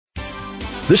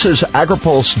This is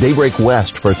AgriPulse Daybreak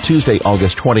West for Tuesday,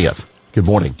 August 20th. Good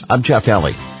morning. I'm Jeff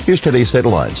Daly. Here's today's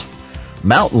headlines.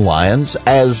 Mountain lions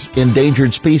as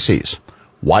endangered species.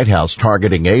 White House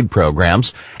targeting aid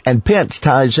programs, and Pence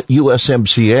ties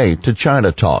USMCA to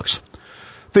China talks.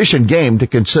 Fish and Game to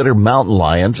consider mountain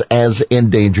lions as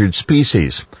endangered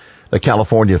species. The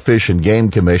California Fish and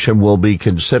Game Commission will be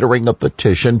considering a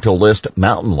petition to list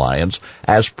mountain lions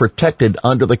as protected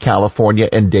under the California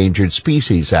Endangered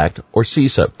Species Act, or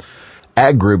CESA.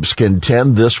 Ag groups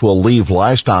contend this will leave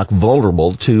livestock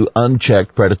vulnerable to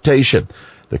unchecked predation.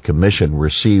 The commission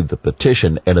received the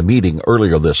petition at a meeting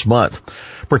earlier this month.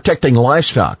 Protecting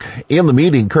livestock. In the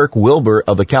meeting, Kirk Wilbur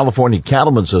of the California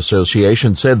Cattlemen's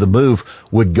Association said the move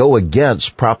would go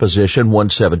against Proposition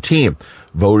 117.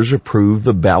 Voters approved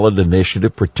the ballot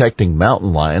initiative protecting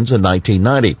mountain lions in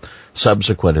 1990.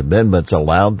 Subsequent amendments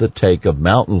allowed the take of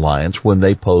mountain lions when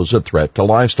they pose a threat to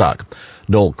livestock.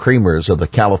 Noel Creamers of the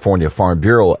California Farm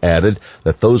Bureau added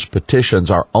that those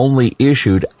petitions are only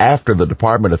issued after the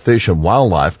Department of Fish and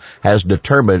Wildlife has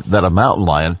determined that a mountain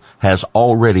lion has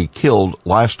already killed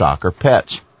livestock or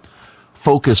pets.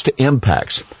 Focused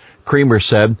impacts. Creamer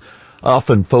said,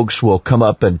 often folks will come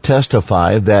up and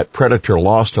testify that predator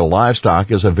loss to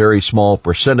livestock is a very small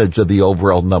percentage of the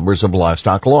overall numbers of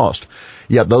livestock lost.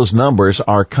 Yet those numbers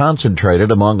are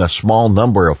concentrated among a small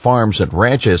number of farms and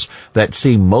ranches that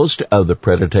see most of the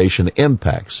predation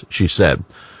impacts, she said.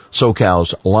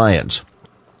 SoCal's Lions.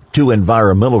 Two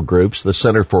environmental groups, the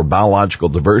Center for Biological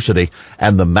Diversity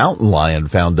and the Mountain Lion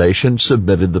Foundation,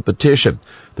 submitted the petition.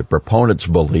 The proponents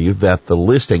believe that the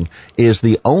listing is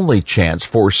the only chance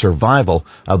for survival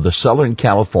of the Southern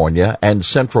California and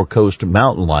Central Coast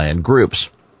mountain lion groups.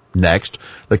 Next,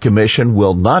 the commission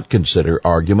will not consider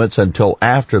arguments until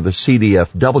after the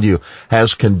CDFW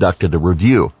has conducted a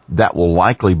review. That will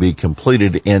likely be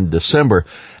completed in December,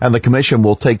 and the commission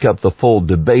will take up the full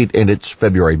debate in its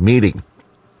February meeting.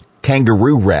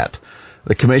 Kangaroo rat.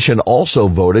 The commission also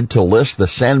voted to list the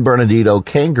San Bernardino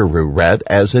kangaroo rat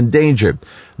as endangered.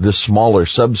 This smaller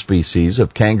subspecies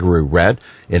of kangaroo rat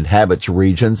inhabits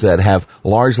regions that have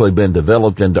largely been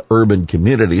developed into urban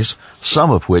communities,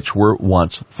 some of which were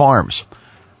once farms.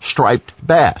 Striped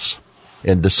bass.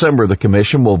 In December, the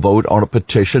commission will vote on a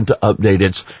petition to update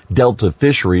its Delta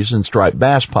fisheries and striped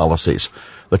bass policies.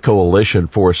 The Coalition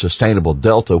for Sustainable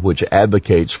Delta, which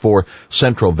advocates for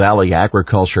Central Valley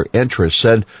agriculture interests,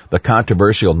 said the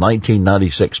controversial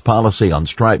 1996 policy on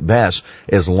striped bass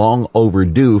is long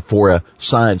overdue for a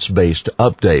science-based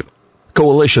update.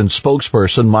 Coalition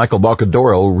spokesperson Michael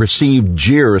Bocadoro received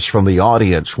jeers from the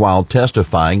audience while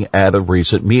testifying at a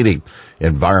recent meeting.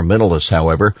 Environmentalists,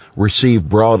 however, received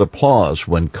broad applause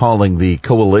when calling the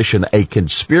coalition a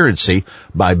conspiracy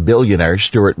by billionaire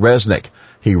Stuart Resnick.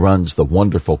 He runs the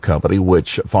Wonderful Company,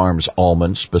 which farms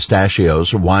almonds,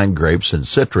 pistachios, wine grapes, and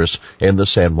citrus in the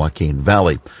San Joaquin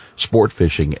Valley. Sport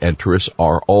fishing interests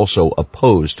are also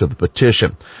opposed to the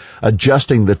petition.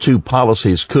 Adjusting the two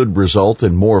policies could result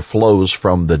in more flows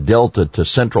from the Delta to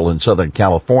Central and Southern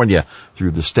California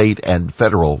through the state and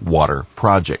federal water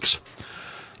projects.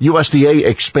 USDA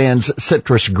expands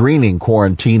citrus greening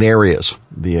quarantine areas.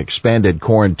 The expanded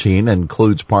quarantine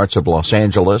includes parts of Los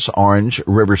Angeles, Orange,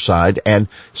 Riverside, and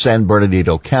San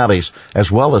Bernardino counties,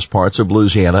 as well as parts of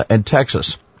Louisiana and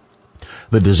Texas.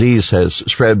 The disease has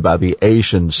spread by the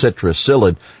Asian citrus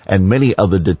psyllid, and many of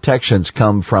the detections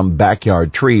come from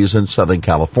backyard trees in Southern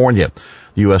California.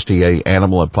 The USDA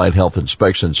Animal and Plant Health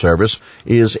Inspection Service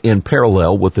is in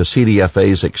parallel with the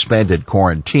CDFA's expanded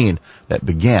quarantine that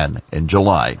began in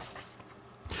July.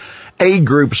 Aid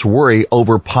groups worry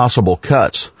over possible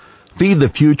cuts. Feed the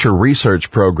Future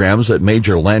research programs at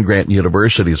major land-grant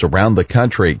universities around the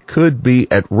country could be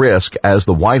at risk as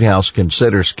the White House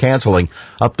considers canceling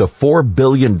up to $4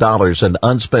 billion in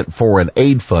unspent foreign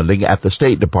aid funding at the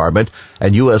State Department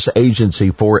and U.S.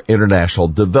 Agency for International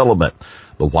Development.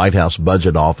 The White House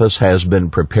Budget Office has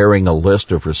been preparing a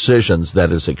list of rescissions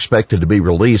that is expected to be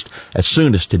released as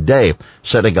soon as today,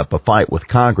 setting up a fight with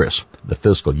Congress. The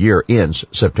fiscal year ends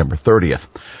September 30th.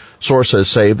 Sources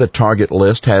say the target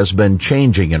list has been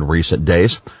changing in recent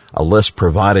days. A list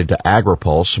provided to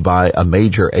AgriPulse by a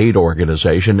major aid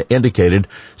organization indicated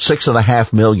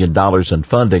 $6.5 million in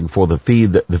funding for the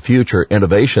Feed the Future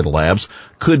Innovation Labs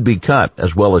could be cut,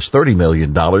 as well as $30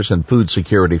 million in food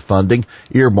security funding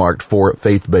earmarked for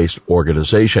faith-based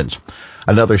organizations.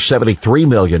 Another $73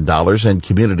 million in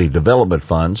community development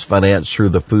funds financed through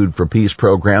the Food for Peace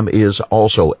program is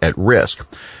also at risk.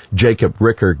 Jacob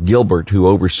Ricker Gilbert, who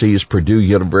oversees Purdue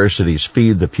University's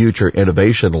Feed the Future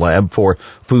Innovation Lab for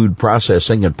Food Food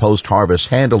Processing and Post-Harvest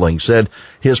Handling said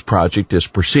his project is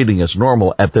proceeding as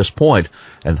normal at this point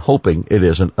and hoping it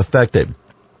isn't affected.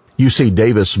 UC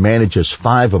Davis manages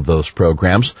 5 of those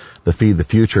programs. The Feed the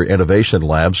Future Innovation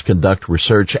Labs conduct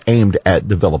research aimed at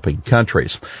developing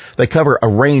countries. They cover a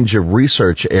range of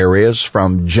research areas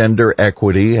from gender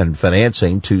equity and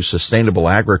financing to sustainable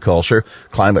agriculture,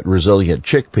 climate-resilient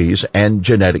chickpeas, and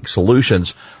genetic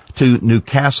solutions to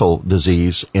Newcastle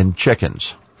disease in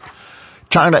chickens.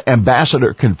 China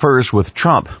ambassador confers with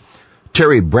Trump.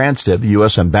 Terry Branstad, the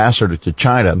U.S. ambassador to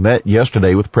China, met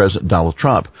yesterday with President Donald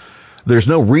Trump. There's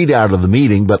no readout of the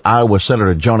meeting, but Iowa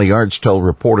Senator Joni Ernst told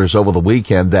reporters over the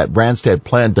weekend that Branstad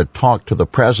planned to talk to the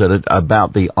president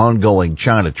about the ongoing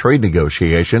China trade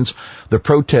negotiations, the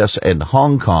protests in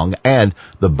Hong Kong, and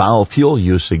the biofuel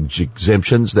usage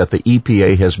exemptions that the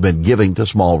EPA has been giving to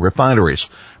small refineries.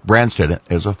 Branstad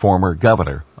is a former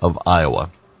governor of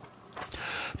Iowa.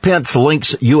 Pence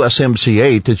links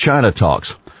USMCA to China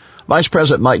talks. Vice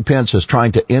President Mike Pence is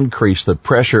trying to increase the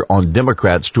pressure on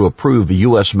Democrats to approve the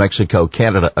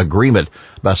U.S.-Mexico-Canada agreement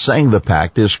by saying the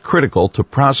pact is critical to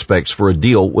prospects for a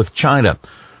deal with China.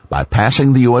 By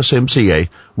passing the USMCA,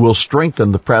 we'll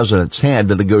strengthen the president's hand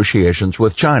in negotiations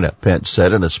with China, Pence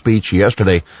said in a speech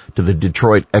yesterday to the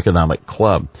Detroit Economic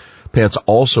Club. Pence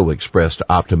also expressed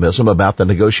optimism about the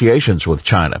negotiations with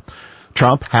China.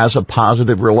 Trump has a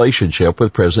positive relationship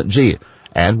with President Xi,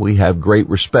 and we have great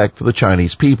respect for the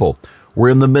Chinese people.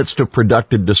 We're in the midst of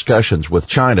productive discussions with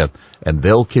China, and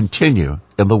they'll continue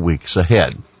in the weeks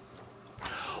ahead.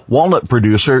 Walnut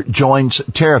producer joins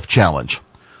tariff challenge.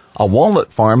 A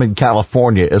walnut farm in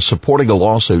California is supporting a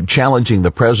lawsuit challenging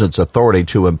the president's authority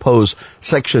to impose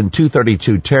Section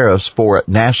 232 tariffs for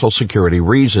national security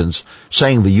reasons,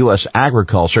 saying the U.S.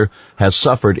 agriculture has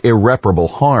suffered irreparable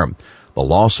harm. The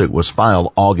lawsuit was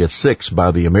filed August 6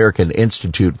 by the American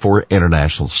Institute for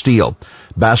International Steel.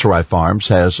 Bassarai Farms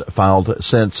has filed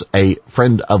since a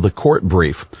friend of the court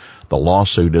brief. The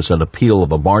lawsuit is an appeal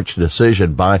of a March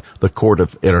decision by the Court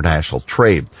of International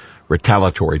Trade.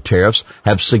 Retaliatory tariffs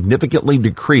have significantly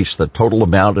decreased the total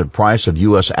amount and price of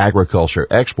U.S. agriculture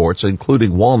exports,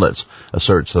 including walnuts,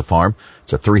 asserts the farm.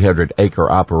 It's a 300-acre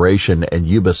operation in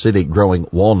Yuba City growing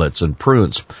walnuts and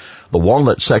prunes. The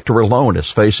walnut sector alone is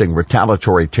facing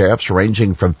retaliatory tariffs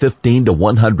ranging from 15 to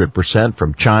 100%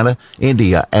 from China,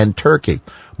 India, and Turkey,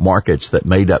 markets that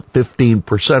made up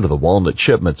 15% of the walnut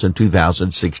shipments in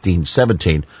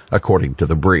 2016-17, according to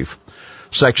the brief.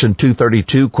 Section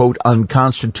 232, quote,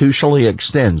 unconstitutionally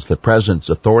extends the president's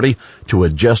authority to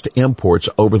adjust imports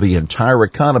over the entire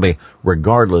economy,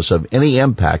 regardless of any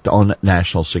impact on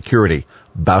national security,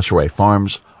 Bassarai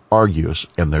Farms argues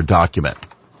in their document.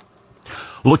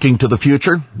 Looking to the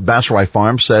future, Bassarai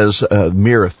Farms says a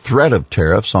mere threat of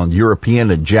tariffs on European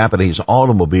and Japanese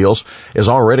automobiles is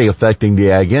already affecting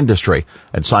the ag industry,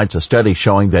 and cites a study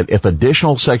showing that if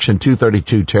additional Section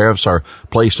 232 tariffs are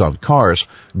placed on cars,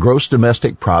 gross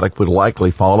domestic product would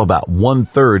likely fall about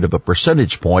 1/3 of a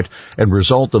percentage point and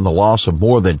result in the loss of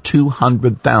more than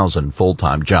 200,000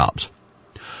 full-time jobs.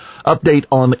 Update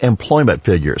on employment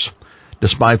figures.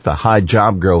 Despite the high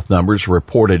job growth numbers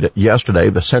reported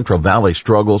yesterday, the Central Valley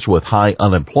struggles with high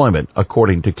unemployment,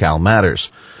 according to CalMatters.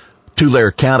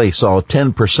 Tulare County saw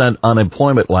 10%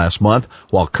 unemployment last month,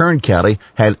 while Kern County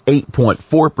had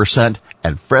 8.4%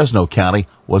 and Fresno County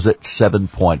was at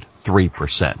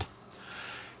 7.3%.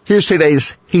 Here's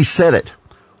today's He Said It.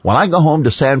 When I go home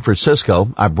to San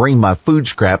Francisco, I bring my food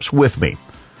scraps with me.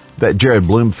 That Jared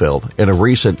Bloomfield in a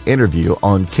recent interview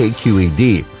on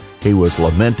KQED. He was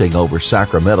lamenting over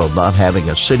Sacramento not having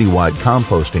a citywide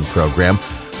composting program,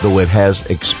 though it has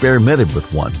experimented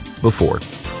with one before.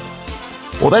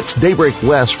 Well, that's Daybreak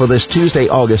West for this Tuesday,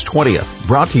 August 20th,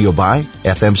 brought to you by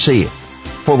FMC.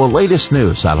 For the latest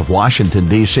news out of Washington,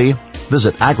 D.C.,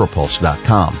 visit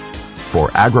agripulse.com. For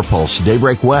AgriPulse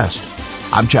Daybreak West,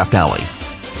 I'm Jeff Nally.